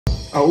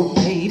Oh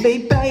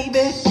baby,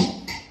 baby.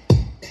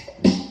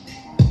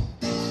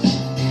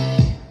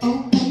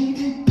 Oh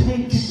baby,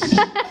 baby.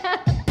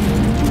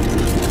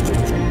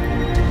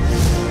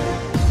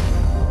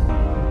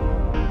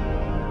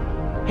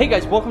 Hey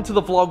guys, welcome to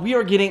the vlog. We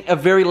are getting a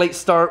very late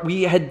start.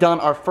 We had done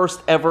our first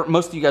ever,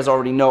 most of you guys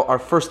already know, our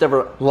first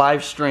ever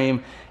live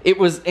stream. It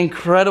was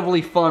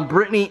incredibly fun.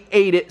 Brittney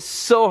ate it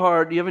so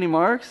hard. Do you have any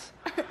marks?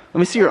 Let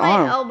me see your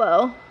arm. My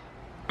elbow.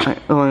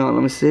 Right, oh, hang on,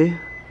 let me see.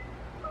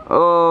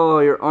 Oh,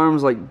 your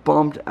arm's like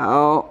bumped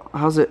out.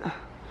 How's it?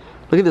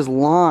 Look at this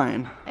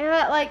line. I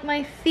got like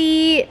my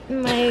feet,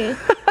 my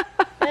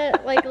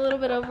like a little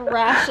bit of a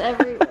rash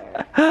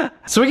everywhere.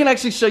 So we can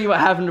actually show you what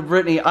happened to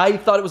Brittney. I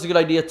thought it was a good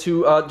idea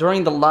to,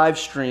 during the live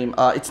stream,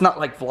 it's not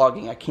like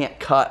vlogging. I can't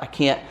cut, I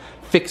can't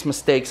fix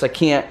mistakes, I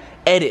can't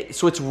edit.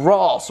 So it's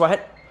raw. So I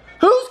had,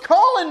 who's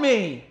calling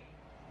me?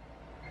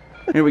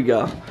 Here we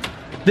go.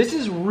 This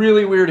is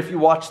really weird if you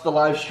watch the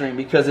live stream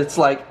because it's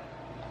like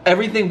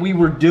everything we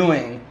were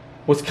doing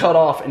was cut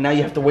off and now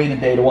you have to wait a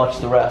day to watch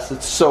the rest.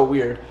 It's so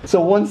weird.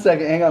 So one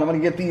second, hang on, I'm gonna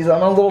get these.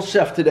 I'm a little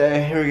chef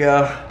today. Here we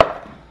go.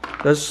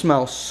 Those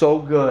smell so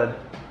good.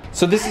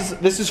 So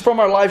this is from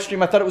our live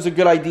stream. I thought it was a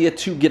good idea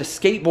to get a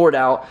skateboard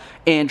out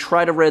and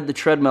try to ride the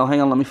treadmill.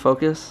 Hang on, let me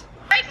focus.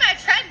 Ride my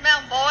treadmill,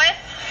 boy.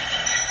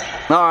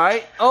 All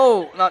right.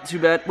 Oh, not too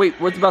bad. Wait,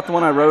 what about the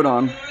one I rode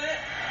on? You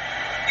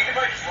can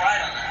probably just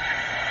ride on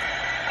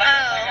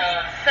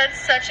that. That's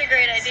such a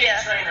great idea.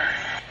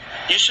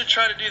 You should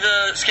try to do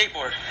the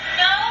skateboard.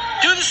 No.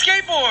 Do the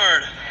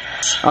skateboard.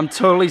 I'm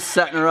totally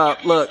setting her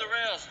up. Look, Use the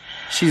rails.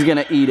 she's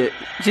gonna eat it.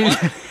 She's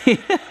You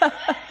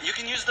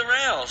can use the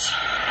rails.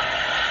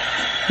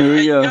 Here we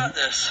Hey, go. You got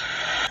this.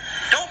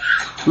 Don't.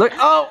 Look,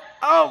 oh,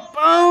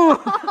 boom.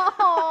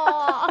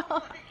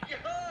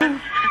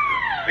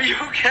 Are you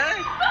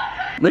okay?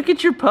 Look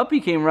at your puppy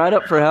came right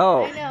up for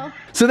help. I know.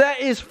 So that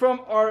is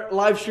from our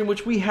live stream,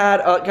 which we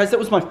had, guys, that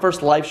was my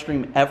first live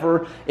stream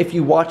ever. If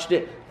you watched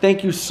it,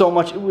 thank you so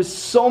much. It was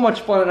so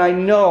much fun, and I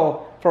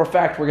know for a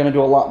fact we're gonna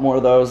do a lot more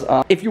of those.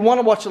 If you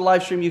wanna watch the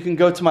live stream, you can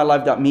go to my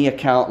live.me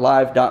account,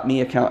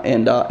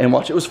 and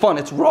watch it. It was fun,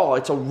 it's raw,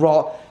 it's a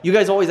raw, you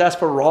guys always ask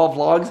for raw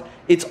vlogs.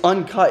 It's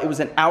uncut, it was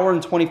an hour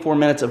and 24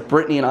 minutes of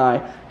Brittney and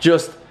I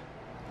just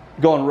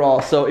going raw.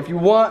 So if you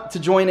want to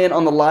join in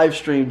on the live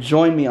stream,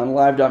 join me on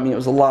live.me. It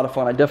was a lot of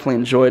fun, I definitely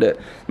enjoyed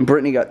it. And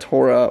Brittney got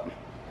tore up.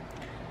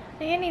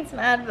 I think I need some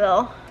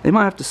Advil. They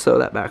might have to sew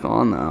that back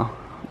on though.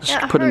 Just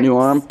Yeah, it put a new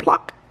hurts. arm,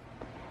 pluck.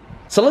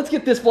 So let's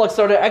get this vlog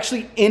started. I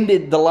actually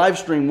ended the live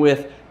stream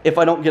with, if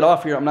I don't get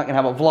off here, I'm not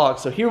gonna have a vlog.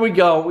 So here we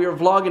go, we are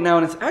vlogging now,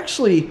 and it's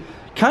actually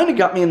kind of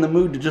got me in the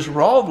mood to just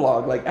raw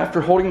vlog. Like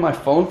after holding my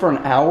phone for an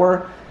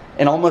hour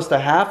and almost a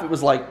half, it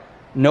was like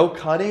no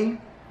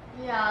cutting.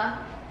 Yeah.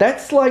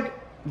 That's like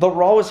the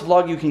rawest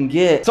vlog you can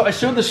get. So I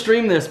showed the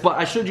stream this, but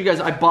I showed you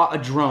guys I bought a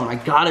drone. I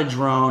got a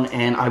drone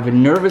and I've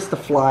been nervous to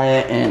fly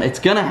it, and it's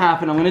gonna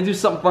happen. I'm gonna do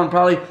something fun,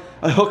 probably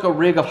hook a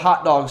rig of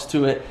hot dogs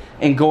to it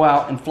and go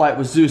out and fly it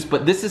with Zeus.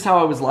 But this is how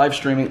I was live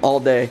streaming all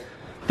day.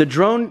 The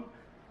drone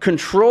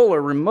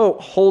controller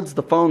remote holds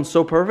the phone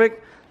so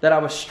perfect that I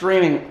was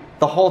streaming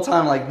the whole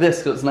time like this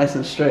because it's nice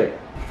and straight.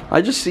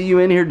 I just see you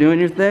in here doing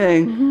your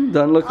thing.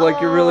 Doesn't look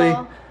like you're really,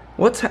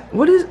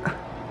 what is?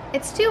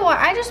 It's too warm.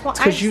 I just want.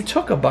 Because you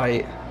took a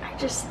bite. I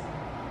just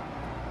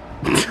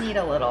need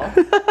a little.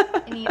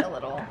 I need a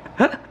little.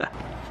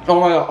 Oh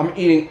my God, I'm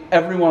eating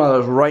every one of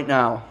those right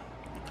now.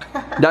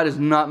 That is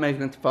not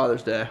making it to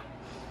Father's Day.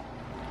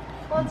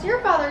 Well, it's your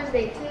Father's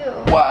Day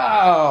too.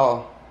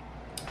 Wow.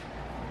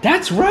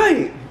 That's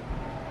right.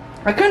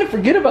 I kind of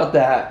forget about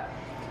that.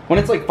 When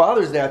it's like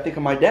Father's Day, I think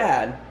of my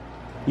dad.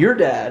 Your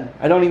dad.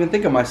 I don't even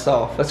think of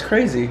myself. That's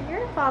crazy.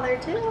 You're a father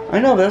too. I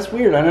know, but that's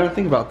weird. I never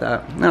think about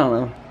that. I don't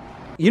know.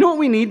 You know what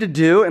we need to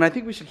do, and I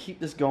think we should keep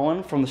this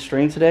going from the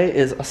stream today,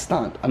 is a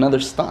stunt.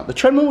 Another stunt. The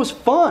treadmill was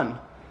fun.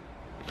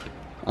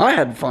 I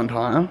had a fun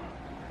time.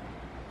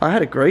 I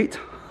had a great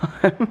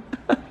time.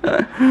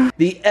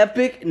 The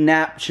epic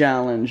nap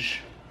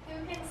challenge.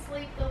 Who can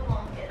sleep the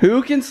longest?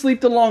 Who can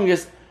sleep the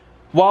longest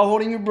while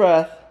holding your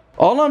breath?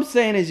 All I'm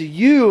saying is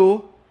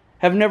you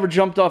have never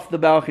jumped off the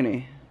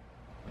balcony.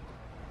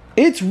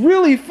 It's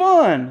really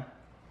fun.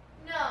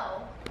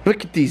 No.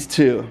 Look at these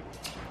two.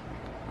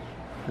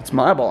 It's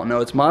my ball.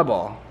 No, it's my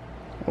ball.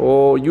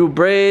 Oh, you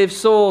brave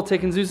soul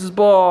taking Zeus's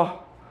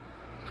ball.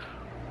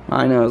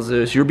 I know,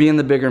 Zeus. You're being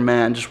the bigger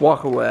man. Just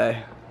walk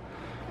away.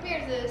 Come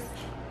here, Zeus.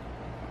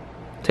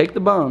 Take the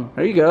bone.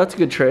 There you go. That's a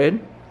good trade.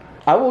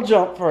 I will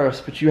jump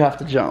first, but you have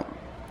to jump.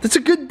 That's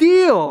a good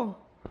deal.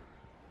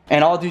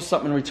 And I'll do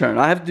something in return.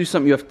 I have to do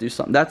something, you have to do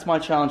something. That's my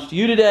challenge to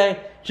you today.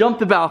 Jump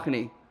the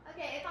balcony.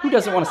 Okay, if Who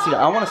doesn't want to see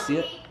that? I want to see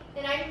it.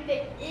 Then I can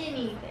pick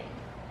anything.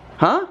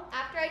 Huh?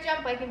 After I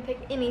jump, I can pick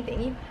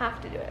anything. You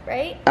have to do it,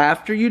 right?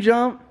 After you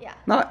jump? Yeah.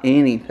 Not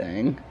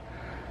anything.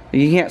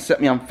 You can't set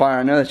me on fire.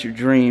 I know that's your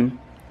dream.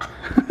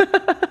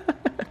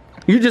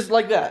 You just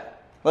like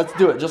that. Let's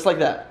do it, just like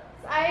that.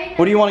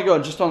 What do you want to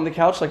go? Just on the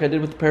couch like I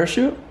did with the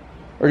parachute?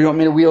 Or do you want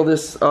me to wheel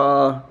this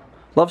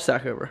love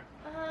sack over?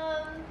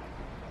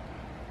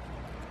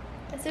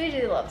 Let's do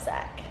the love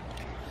sack.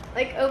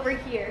 like over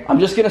here. I'm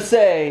just gonna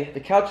say, the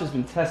couch has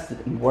been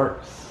tested and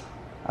works.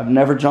 I've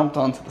never jumped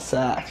onto the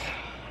sack.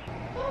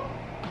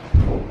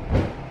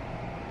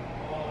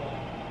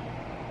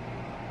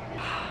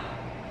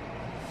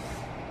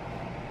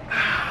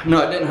 No,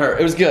 it didn't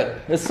hurt. It was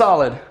good. It's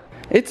solid.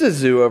 It's a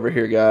zoo over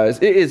here, guys.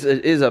 It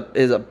is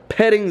a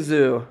petting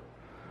zoo.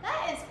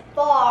 That is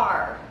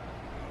far.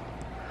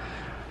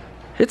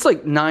 It's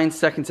like 9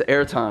 seconds of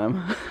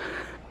airtime.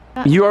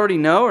 You already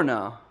know or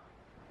no?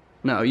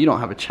 No, you don't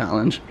have a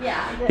challenge.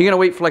 Yeah. You're gonna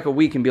wait for like a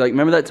week and be like,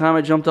 remember that time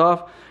I jumped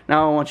off?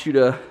 Now I want you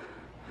to...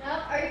 No,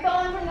 are you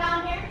falling from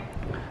down here?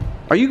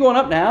 Are you going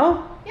up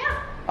now?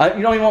 Yeah.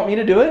 You don't even want me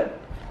to do it?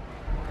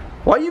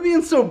 Why are you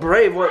being so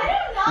brave? What?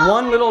 I don't know.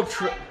 One little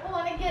I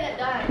want to get it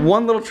done.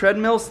 one little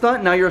treadmill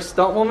stunt? Now you're a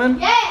stunt woman?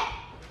 Yeah.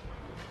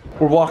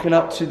 We're walking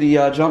up to the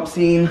jump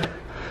scene.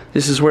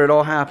 This is where it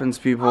all happens,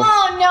 people.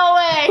 Oh, no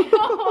way.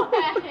 No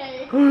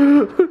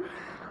way.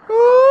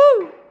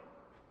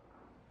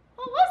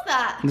 What was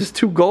that? There's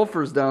two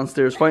golfers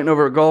downstairs fighting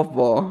over a golf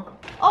ball.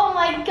 Oh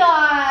my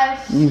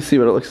gosh. You can see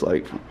what it looks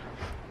like.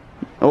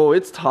 Oh,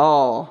 it's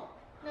tall.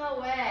 No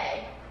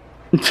way.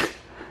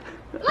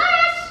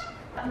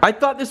 I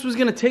thought this was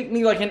gonna take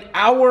me like an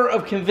hour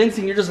of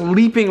convincing. You're just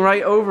leaping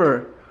right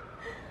over.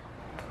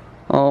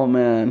 Oh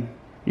man,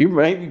 you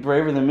might be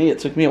braver than me. It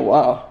took me a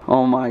while.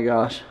 Oh my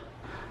gosh.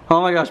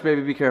 Oh my gosh,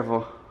 baby, be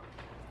careful.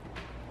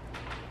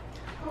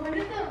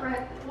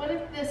 What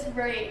if this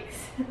breaks?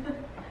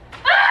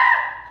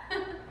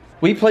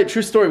 We played,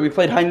 true story, we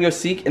played hide and go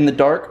seek in the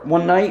dark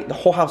one night. The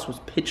whole house was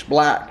pitch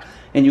black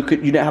and you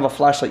didn't have a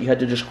flashlight. You had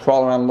to just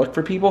crawl around and look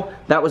for people.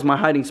 That was my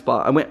hiding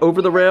spot. I went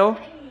over the rail,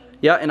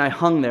 yeah, and I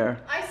hung there.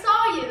 I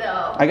saw you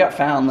though. I got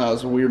found, that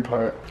was a weird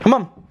part. Come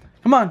on,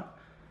 come on.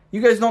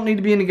 You guys don't need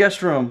to be in the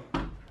guest room.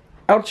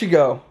 Out you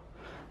go.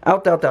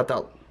 Out, out, out,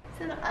 out.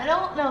 I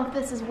don't know if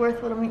this is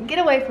worth what I'm gonna get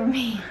away from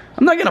me.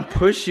 I'm not gonna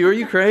push you, are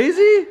you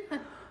crazy?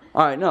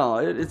 All right, no,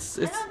 it's.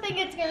 I don't think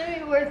it's gonna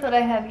be worth what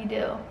I have you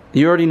do.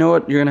 You already know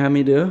what you're gonna have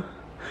me do?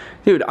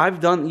 Dude,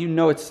 you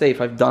know it's safe,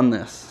 I've done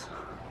this.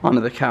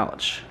 Onto the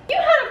couch. You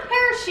had a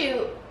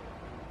parachute.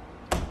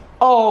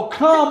 Oh,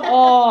 come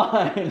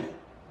on.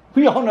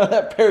 We all know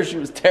that parachute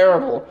was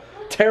terrible.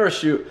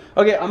 Parachute.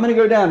 Okay, I'm gonna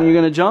go down. Are you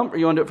gonna jump or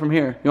you wanna do it from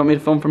here? You want me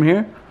to film from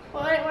here?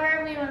 Where am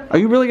I? Are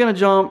you really gonna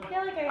jump? I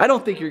feel like I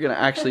don't think you're gonna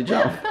actually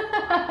jump.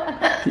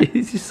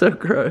 He's so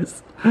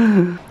gross.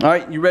 All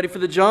right, you ready for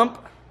the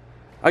jump?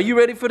 Are you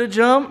ready for the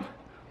jump?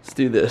 Let's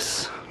do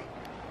this.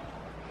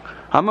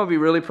 I'm gonna be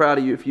really proud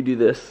of you if you do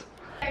this.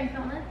 Are you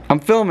filming? I'm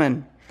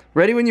filming.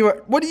 Ready when you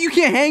are. What? You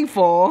can't hang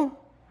fall.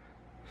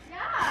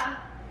 Yeah.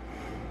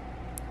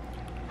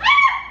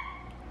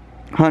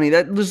 Honey,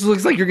 that just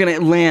looks like you're gonna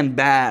land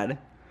bad.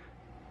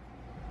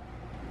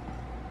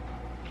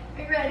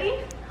 Are you ready?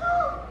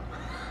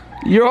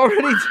 You're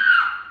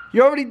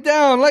already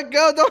down. Let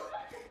go. Don't.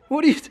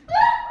 What are you?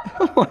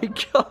 Oh my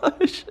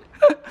gosh.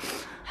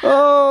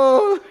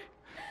 Oh.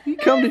 He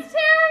came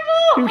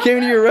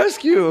to your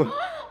rescue.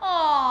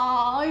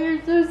 Oh, you're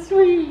so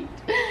sweet.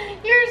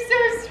 You're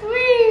so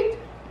sweet.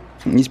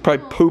 He's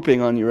probably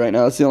pooping on you right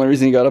now. That's the only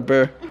reason he got up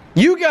there.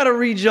 You gotta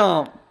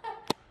re-jump.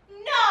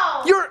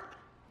 No. Your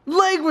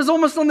leg was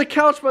almost on the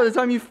couch by the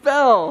time you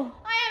fell.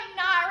 I am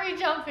not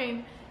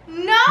re-jumping.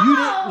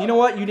 No. You know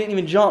what? You didn't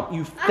even jump.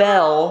 You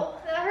fell. Ow,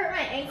 that hurt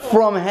my ankle.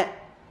 From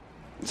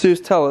Sus,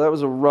 tell her that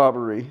was a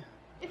robbery.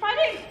 If I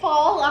didn't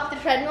fall off the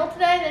treadmill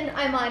today, then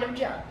I might have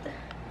jumped.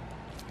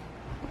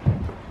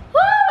 Woo!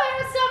 I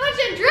have so much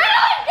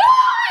adrenaline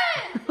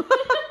going!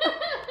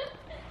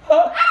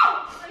 Ow!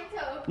 My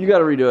toe. You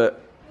gotta redo it.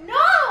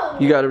 No!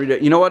 You gotta redo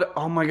it. You know what?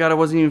 Oh my god, I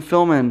wasn't even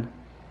filming.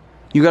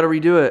 You gotta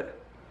redo it.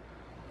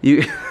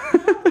 You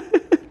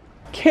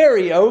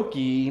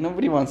karaoke.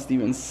 Nobody wants to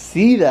even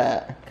see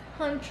that.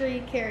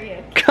 Country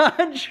karaoke.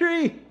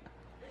 Country.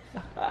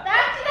 That's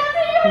what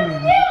you have to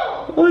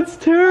do. Oh, it's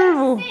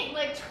terrible. Sing.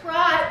 Like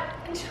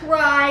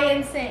try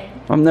and sing.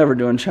 I'm never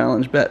doing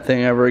challenge bet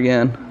thing ever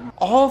again.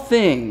 All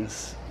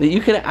things that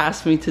you could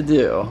ask me to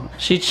do,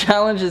 she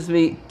challenges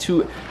me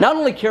to not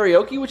only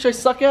karaoke, which I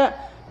suck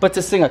at, but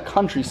to sing a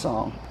country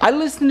song. I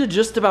listen to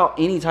just about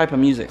any type of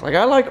music. Like,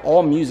 I like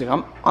all music.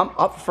 I'm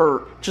up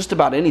for just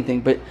about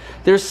anything, but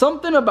there's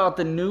something about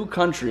the new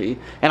country,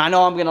 and I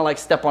know I'm gonna like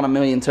step on a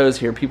million toes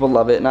here. People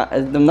love it, and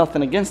I'm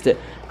nothing against it.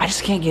 I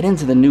just can't get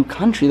into the new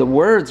country. The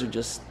words are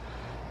just...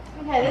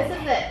 Okay, this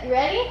is it. You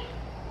ready?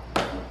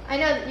 I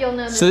know that you'll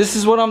know this. So this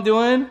is what I'm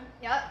doing?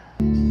 Yep.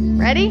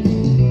 Ready?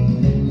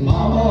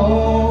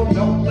 Oh,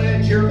 don't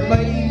let your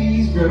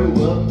babies grow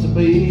up to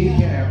be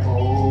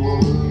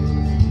cowboys.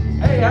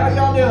 Hey, how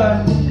y'all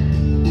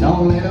doing?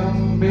 Don't let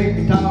them pick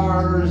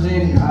guitars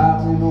and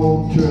drive them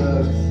old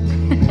trucks.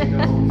 They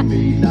don't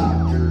be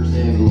doctors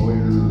and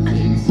lawyers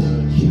and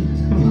such.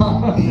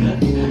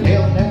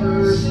 They'll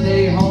never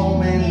stay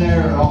home and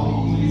they're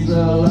always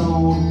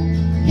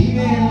alone,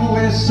 even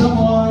with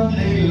someone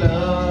they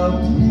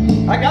love.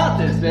 I got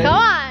this, baby. Go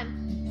on.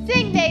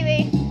 Sing,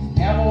 baby.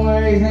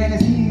 Cowboys ain't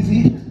as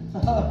easy. I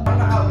don't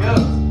know how it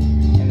goes.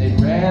 And they'd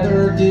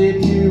rather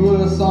give you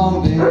a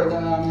song than a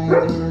diamond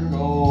lines are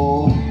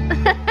gold.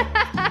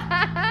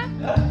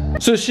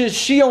 So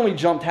she only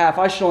jumped half.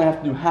 I should only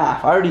have to do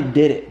half. I already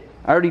did it.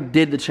 I already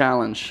did the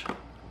challenge.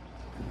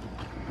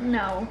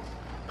 No.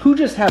 Who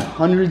just have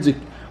hundreds of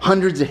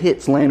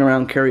hits laying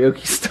around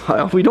karaoke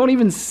style? We don't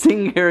even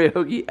sing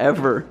karaoke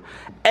ever.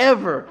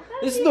 Ever.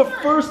 This is the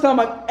first time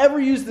I've ever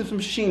used this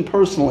machine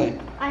personally.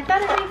 I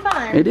thought it'd be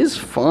fun. It is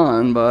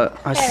fun, but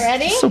I'm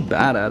ready? so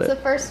bad at It's it.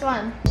 the first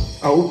one.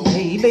 Oh,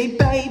 baby,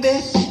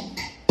 baby.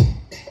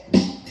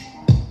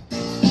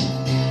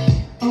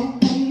 Oh,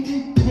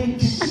 baby, baby.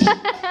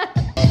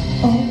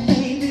 Oh,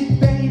 baby,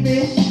 baby.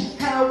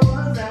 How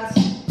was I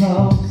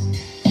supposed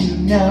to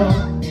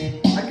know?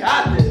 I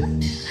got this.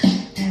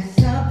 And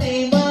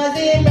something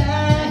wasn't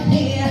right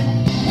here.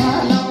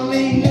 My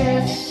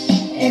loneliness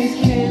is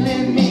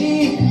killing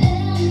me.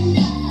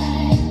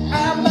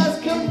 I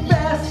must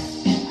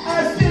confess,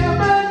 I still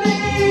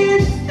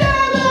believe.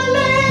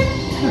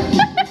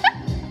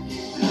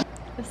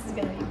 This is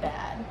gonna be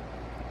bad.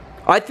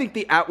 I think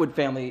the Atwood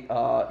family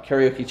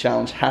karaoke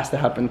challenge has to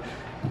happen.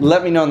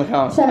 Let me know in the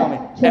comments. Tell me.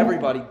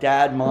 Everybody,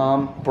 dad,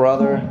 mom,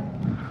 brother.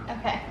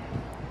 Okay.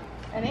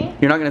 Ready?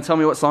 You're not gonna tell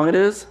me what song it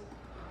is?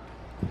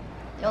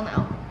 You'll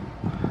know.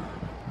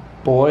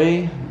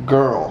 Boy,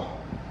 girl.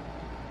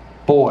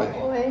 Boy.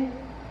 Boy,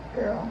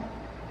 girl.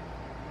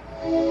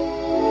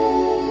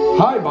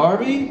 Hi,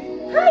 Barbie.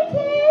 Hi,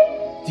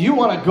 kid. Do you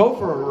want to go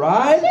for a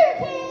ride? Sure,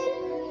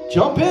 kid.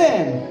 Jump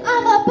in.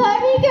 I'm a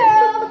Barbie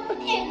girl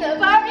in the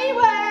Barbie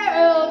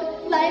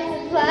world. Life's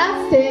in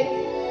plastic.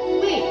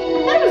 Wait, I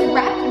thought it was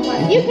wrapped in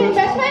plastic. You can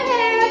brush my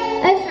hair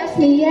and trust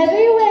me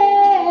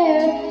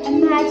everywhere.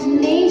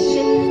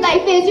 Imagination,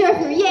 life is your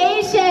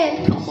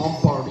creation. Come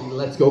on, Barbie.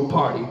 Let's go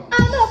party.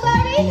 I'm a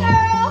Barbie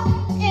girl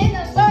in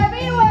the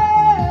Barbie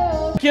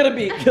world. Kill a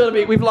beat. Kill a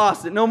beat. We've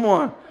lost it. No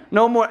more.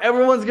 No more.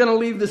 Everyone's gonna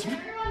leave this.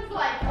 Everyone's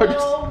like,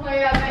 oh my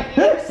god, my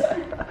ears.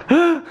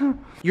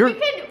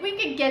 We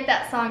could get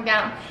that song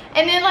down.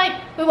 And then like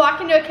we walk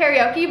into a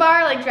karaoke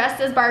bar like dressed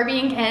as Barbie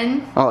and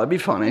Ken. Oh, that'd be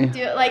funny.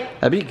 Do it like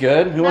That'd be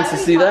good. Who wants to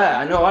That'd see be that? I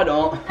fun. know I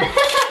don't.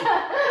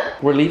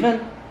 We're leaving?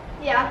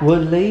 yeah. We're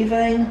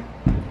leaving.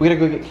 We gotta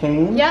go get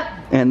Kane. Yep.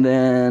 And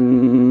then.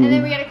 And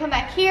then we gotta come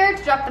back here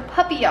to drop the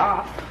puppy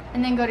off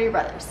and then go to your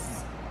brother's.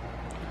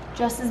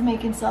 Just as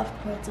making soft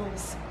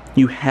pretzels.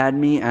 You had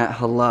me at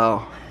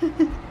hello.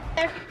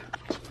 There.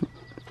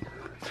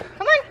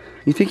 Come on.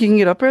 You think you can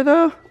get up there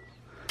though?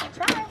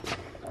 Try.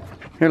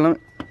 Here, let me.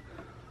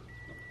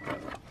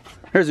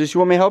 Here, Zeus, you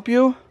want me to help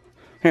you?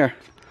 Here.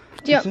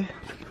 Yep. See?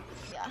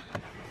 Yeah.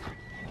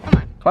 Come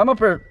on. Climb up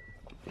here.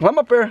 Climb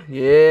up here.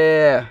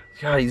 Yeah.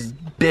 God, he's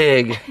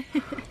big.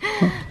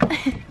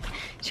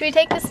 Should we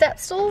take the step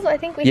stools? I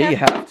think we Yeah, you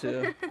have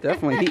to.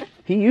 Definitely.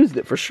 He used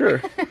it for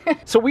sure.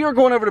 So we are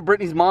going over to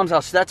Brittany's mom's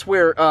house. That's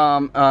where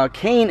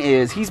Kane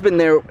is. He's been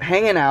there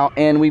hanging out,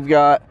 and we've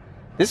got,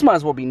 this might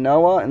as well be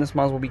Noah, and this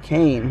might as well be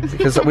Kane,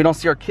 because we don't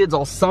see our kids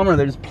all summer.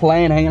 They're just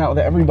playing, hanging out with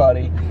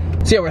everybody.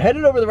 So yeah, we're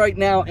headed over there right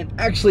now, and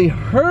actually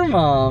her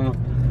mom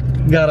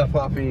got a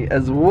puppy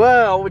as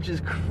well, which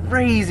is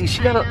crazy.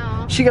 She got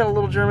a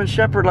little German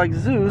Shepherd like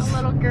Zeus. A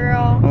little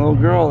girl. A little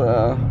girl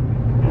though.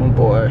 Oh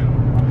boy.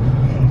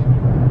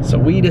 So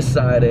we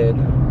decided,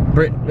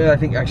 I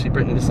think actually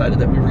Brittany decided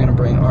that we were gonna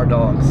bring our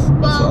dogs.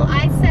 Well,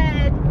 I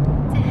said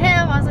to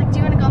him, I was like, do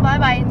you want to go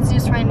bye-bye? And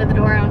Zeus ran to the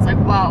door, and I was like,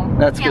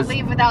 whoa, can't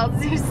leave without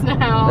Zeus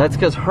now. That's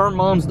because her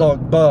mom's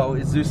dog, Bo,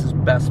 is Zeus's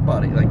best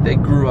buddy. Like, they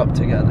grew up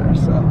together,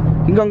 so.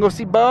 You gonna go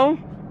see Bo?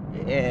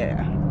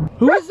 Yeah.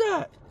 Who is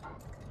that?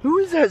 Who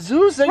is that,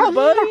 Zeus? Is that your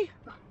buddy?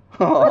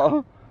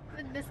 Aww.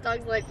 This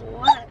dog's like,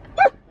 what?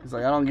 He's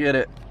like, I don't get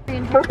it.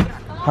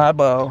 Hi,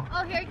 Bo.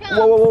 Oh, here he comes.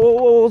 Whoa, whoa,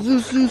 whoa, whoa,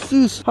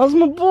 Zeus. How's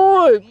my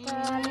boy?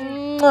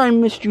 I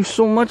missed you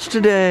so much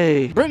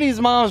today. Brittany's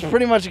mom's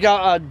pretty much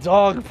got a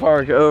dog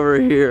park over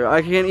here.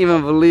 I can't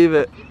even believe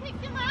it. You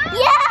picked him up?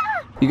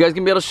 Yeah! You guys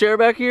gonna be able to share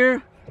back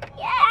here?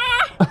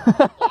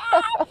 Yeah!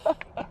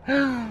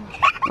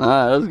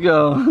 Alright, let's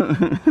go.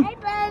 Hi,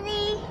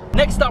 buddy.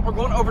 Next stop, we're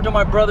going over to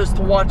my brother's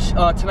to watch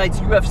tonight's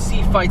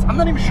UFC fights. I'm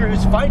not even sure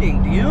who's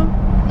fighting. Do you?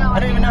 No. I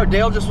don't even know.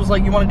 Dale just was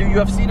like, you want to do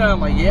UFC tonight? I'm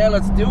like, yeah,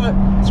 let's do it.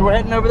 So we're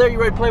heading over there. You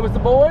ready to play with the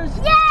boys?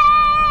 Yeah!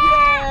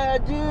 Yeah,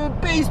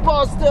 dude,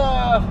 baseball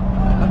stuff.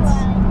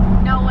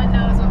 No one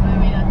knows what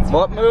movie that's from.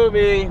 What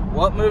movie?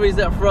 What movie is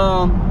that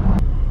from?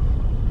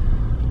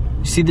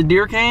 You see the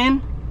deer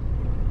cane?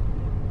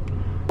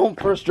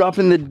 First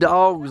dropping the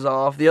dogs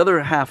off, the other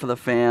half of the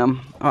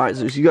fam. All right,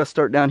 Zeus, you gotta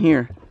start down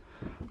here.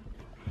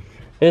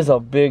 There's a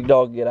big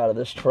dog get out of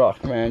this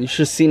truck, man. You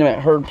should have seen him at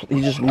herd. He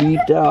just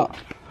leaped out.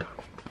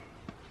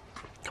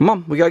 Come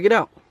on, we gotta get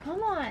out.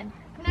 Come on.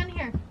 Come down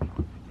here.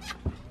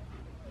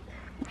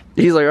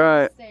 He's like, all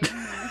right. Stay in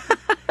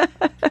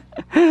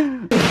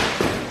here.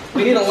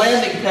 We need a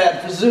landing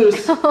pad for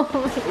Zeus.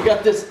 We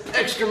got this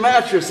extra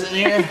mattress in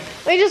here.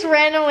 We just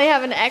randomly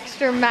have an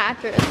extra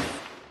mattress.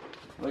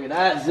 Look at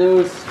that,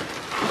 Zeus.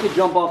 You could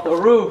jump off the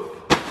roof.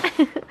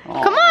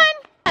 Come on.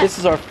 This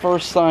is our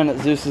first sign that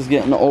Zeus is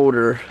getting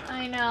older.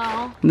 I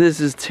know. This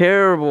is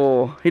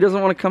terrible. He doesn't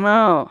want to come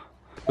out.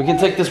 We can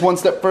take this one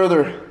step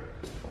further.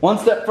 One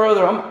step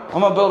further. I'm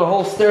gonna build a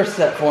whole stair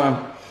set for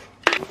him.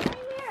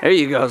 There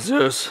you go,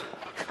 Zeus.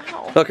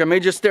 Look, I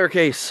made you a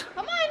staircase.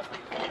 Come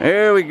on.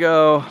 There we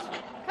go.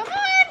 Come on.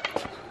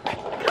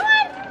 Come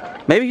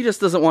on. Maybe he just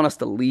doesn't want us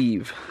to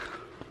leave.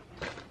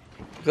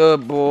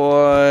 Good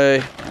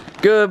boy.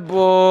 Good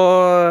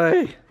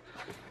boy.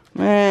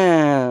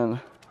 Man.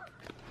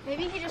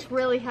 Maybe he just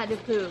really had to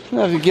poop. I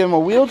have to get him a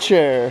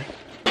wheelchair.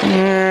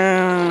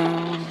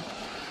 Yeah.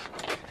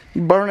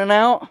 You burning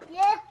out?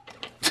 Yeah.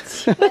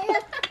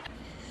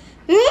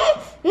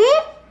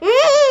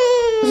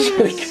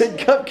 Good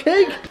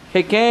cupcake.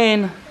 Hey,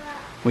 Kane.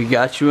 We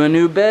got you a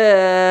new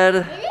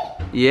bed.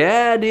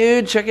 Yeah,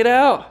 dude. Check it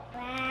out.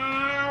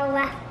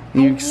 Wow.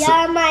 You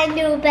You're my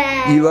new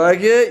bed. You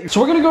like it?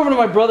 So we're gonna go over to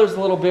my brother's a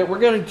little bit. We're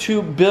going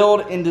to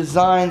build and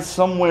design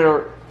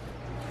somewhere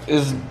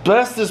as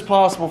best as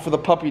possible for the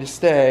puppy to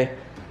stay.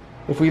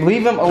 If we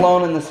leave him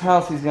alone in this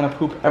house, he's gonna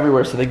poop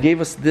everywhere. So they gave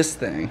us this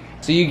thing.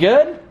 So you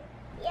good?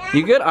 Yeah.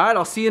 You good? All right,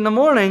 I'll see you in the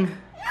morning.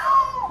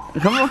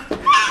 No. Come on.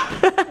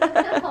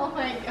 Oh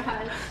my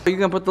god. Are you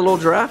gonna put the little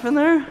giraffe in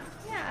there?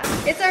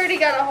 Yeah. It's already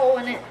got a hole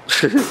in it.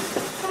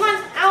 Come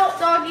on, out,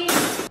 doggy.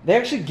 They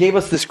actually gave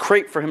us this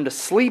crate for him to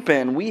sleep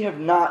in. We have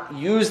not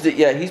used it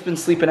yet. He's been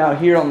sleeping out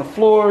here on the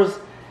floors,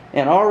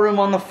 and our room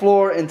on the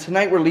floor, and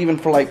tonight we're leaving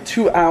for like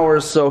 2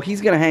 hours, so he's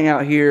gonna hang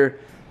out here.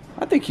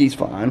 I think he's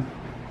fine.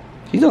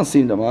 He don't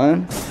seem to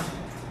mind.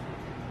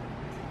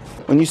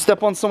 When you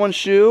step on someone's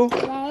shoe,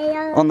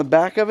 Yeah. on the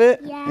back of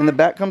it, Yeah. and the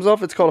back comes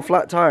off, it's called a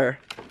flat tire.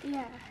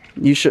 Yeah.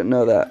 You shouldn't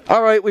know that.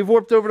 All right, we've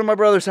warped over to my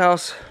brother's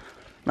house.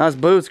 Nice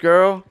boots,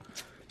 girl.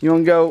 You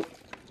wanna go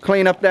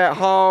clean up that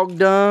hog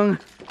dung?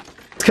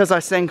 It's because I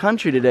sang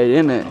country today,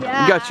 didn't it?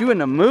 Yeah. It got you in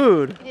the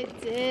mood.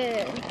 It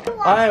did.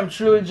 I am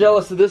truly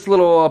jealous of this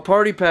little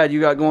party pad you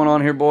got going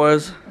on here,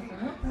 boys.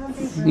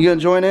 You gonna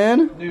join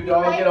in? New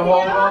dog get a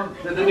hold of him?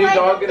 Did the new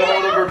dog get a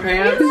hold of her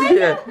pants?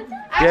 Yeah.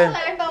 Actually,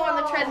 I fell on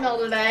the treadmill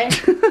today.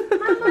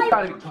 You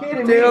gotta be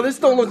kidding me. Dale, this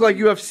don't look like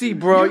UFC,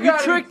 bro. You gotta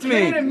be tricked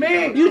me. kidding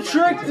me. You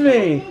tricked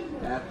me.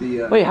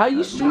 Wait, how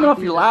you streaming off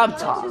your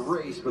laptop?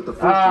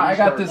 I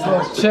got this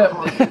little chip.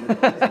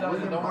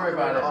 Don't worry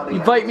about it. You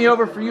invite me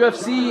over for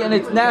UFC and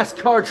it's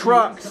NASCAR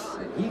trucks.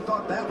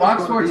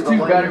 Fox Sports 2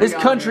 better This be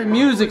on country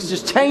music's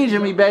just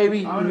changing me,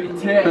 baby. I'm gonna be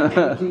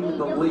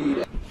ticked.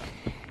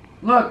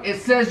 Look,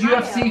 it says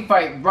UFC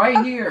fight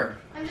right here.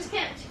 I'm just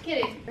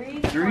kidding.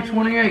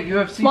 328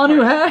 UFC My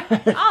new fight.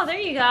 hat. Oh, there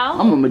you go.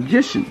 I'm a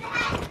magician.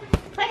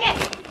 Click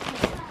it.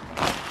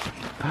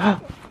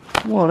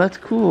 Whoa, that's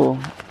cool.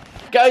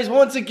 Guys,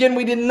 once again,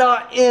 we did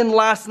not end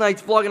last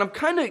night's vlog, and I'm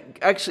kind of,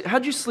 actually,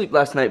 how'd you sleep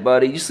last night,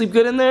 buddy? You sleep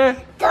good in there?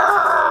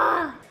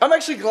 Duh. I'm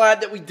actually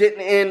glad that we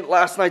didn't end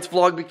last night's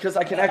vlog because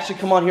I can actually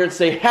come on here and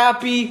say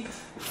Happy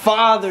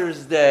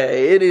Father's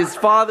Day. It is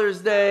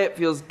Father's Day. It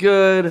feels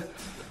good.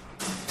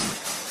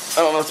 I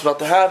don't know what's about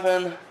to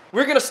happen.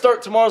 We're going to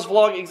start tomorrow's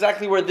vlog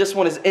exactly where this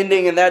one is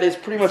ending, and that is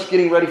pretty much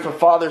getting ready for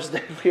Father's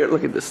Day. Here,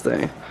 look at this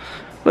thing.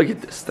 Look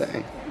at this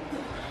thing.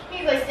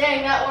 He's like,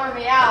 dang, that wore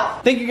me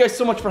out. Thank you guys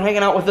so much for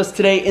hanging out with us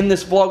today in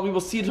this vlog. We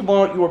will see you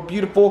tomorrow. You are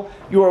beautiful.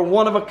 You are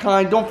one of a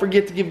kind. Don't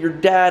forget to give your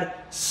dad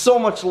so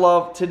much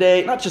love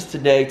today. Not just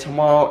today,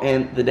 tomorrow,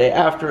 and the day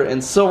after,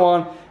 and so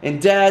on. And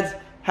dads,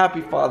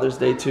 happy Father's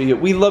Day to you.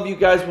 We love you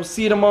guys. We'll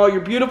see you tomorrow. You're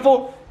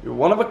beautiful. You're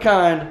one of a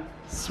kind.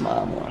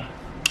 Smile more.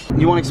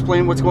 You want to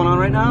explain what's going on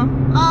right now?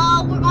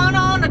 We're going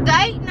on a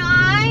date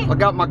night. I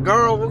got my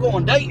girl. We're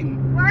going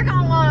dating. We're going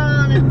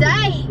on a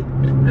date.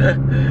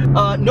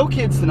 No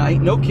kids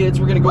tonight. No kids.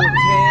 We're going to go to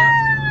camp.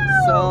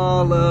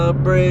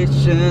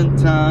 Celebration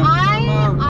time. Come on.